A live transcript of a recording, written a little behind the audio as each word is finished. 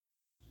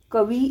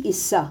कवी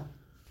इस्सा.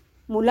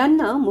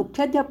 मुलांना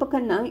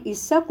मुख्याध्यापकांना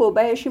इस्सा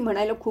कोबायाशी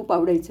म्हणायला खूप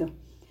आवडायचं.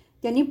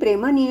 त्यांनी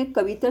प्रेमाने एक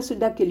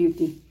कवितासुद्धा केली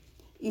होती.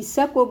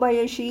 इस्सा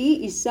कोबायाशी,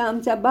 इस्सा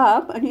आमचा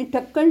बाप आणि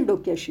टक्कल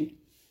डोक्याशी.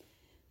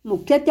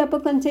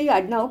 मुख्याध्यापकांचंही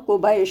आडनाव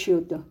कोबायाशी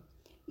होतं.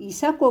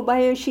 इस्सा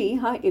कोबायाशी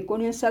हा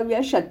 19व्या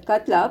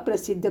शतकातला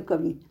प्रसिद्ध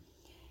कवी.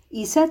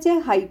 इसाचे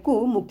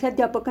हायकू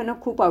मुख्याध्यापकांना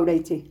खूप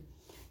आवडायचे.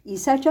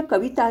 इसाच्या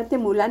कविता ते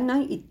मुलांना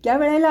इतक्या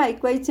वेळेला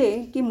ऐकवायचे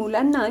की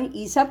मुलांना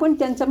इसा पण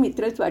त्यांचा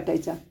मित्रच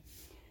वाटायचा.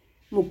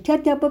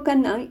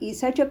 मुख्याध्यापकांना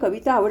इसाच्या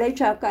कविता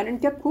आवडायच्या कारण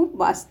त्या खूप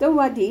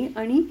वास्तववादी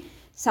आणि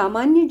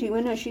सामान्य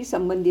जीवनाशी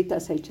संबंधित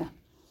असायच्या.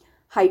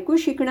 हायकू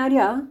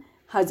शिकणाऱ्या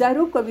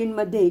हजारो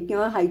कवींमध्ये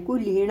किंवा हायकू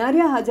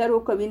लिहिणाऱ्या हजारो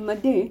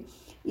कवींमध्ये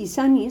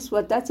इसानी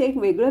स्वतःचं एक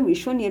वेगळं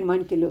विश्व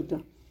निर्माण केलं होतं.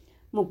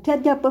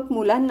 मुख्याध्यापक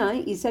मुलांना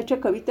इसाच्या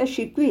कविता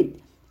शिकवीत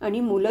आणि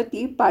मुलं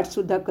ती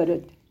पाठसुद्धा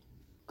करत.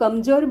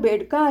 कमजोर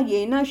बेडका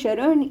येना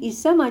शरण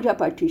इस्सा माझ्या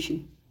पाठीशी.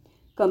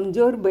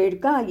 कमजोर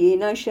बेडका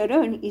येना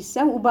शरण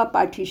इस्सा उभा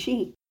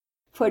पाठीशी.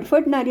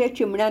 फडफडणाऱ्या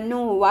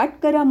चिमण्यांनो वाट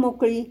करा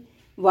मोकळी,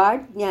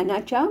 वाट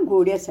ज्ञानाच्या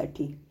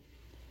घोड्यासाठी.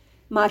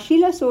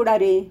 माशीला सोडा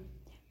रे,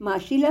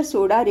 माशीला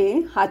सोडा रे,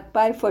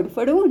 हातपाय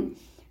फडफडवून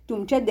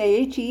तुमच्या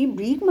दयेची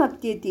भीक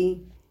मागते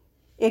ती.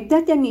 एकदा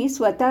त्यांनी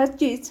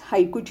स्वतःचीच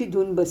हायकूची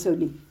धून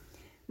बसवली.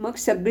 मग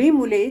सगळी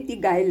मुले ती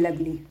गायला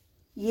लागली.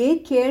 ये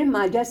खेळ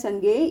माझ्या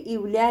संगे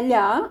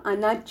इवल्याल्या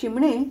अनाथ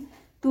चिमणे,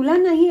 तुला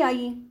नाही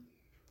आई.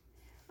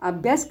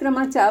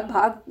 अभ्यासक्रमाचा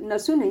भाग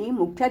नसूनही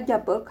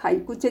मुख्याध्यापक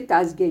हायकूचे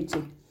तास घ्यायचे.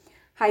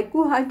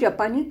 हायकू हा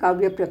जपानी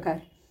काव्यप्रकार.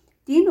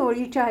 3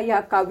 ओळीच्या या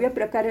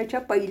काव्यप्रकाराच्या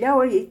पहिल्या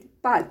ओळीत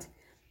 5,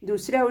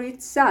 दुसऱ्या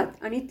ओळीत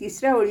 7 आणि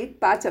तिसऱ्या ओळीत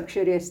 5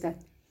 अक्षरे असतात.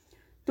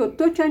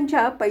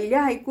 तोत्तोचानच्या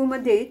पहिल्या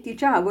हायकूमध्ये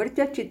तिच्या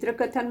आवडत्या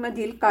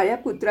चित्रकथांमधील काळ्या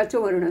कुत्राचं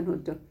वर्णन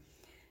होतं.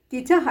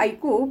 तिचं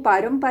हायकू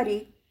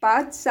पारंपरिक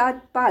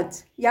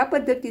 5-7-5 या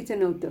पद्धतीचं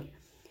नव्हतं.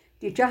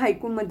 तिच्या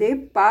हायकूमध्ये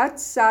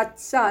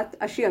 5-7-7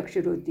 अशी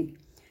अक्षर होती.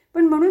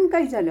 पण म्हणून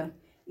काय झालं,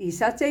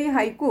 इसाचंही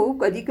हायकू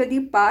कधीकधी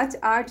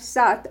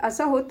 5-8-7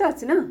 असा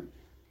होताच ना.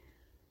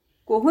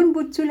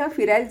 कोहोनबुत्सूला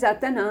फिरायला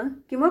जाताना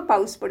किंवा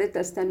पाऊस पडत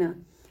असताना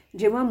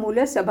जेव्हा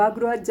मुलं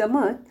सभागृहात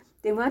जमत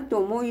तेव्हा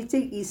तोमोईचे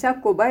इसा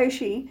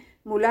कोबायाशी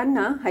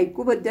मुलांना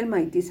हायकूबद्दल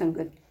माहिती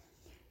सांगत.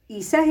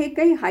 इसा हे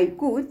काही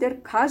हायकू तर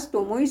खास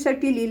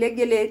तोमोईसाठी लिहिले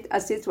गेलेत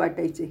असेच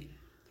वाटायचे.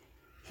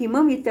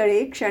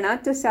 हिमवितळे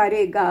क्षणात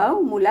सारे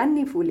गाव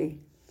मुलांनी फुले.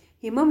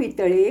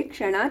 हिमवितळे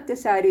क्षणात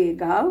सारे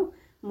गाव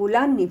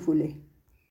मुलांनी फुले.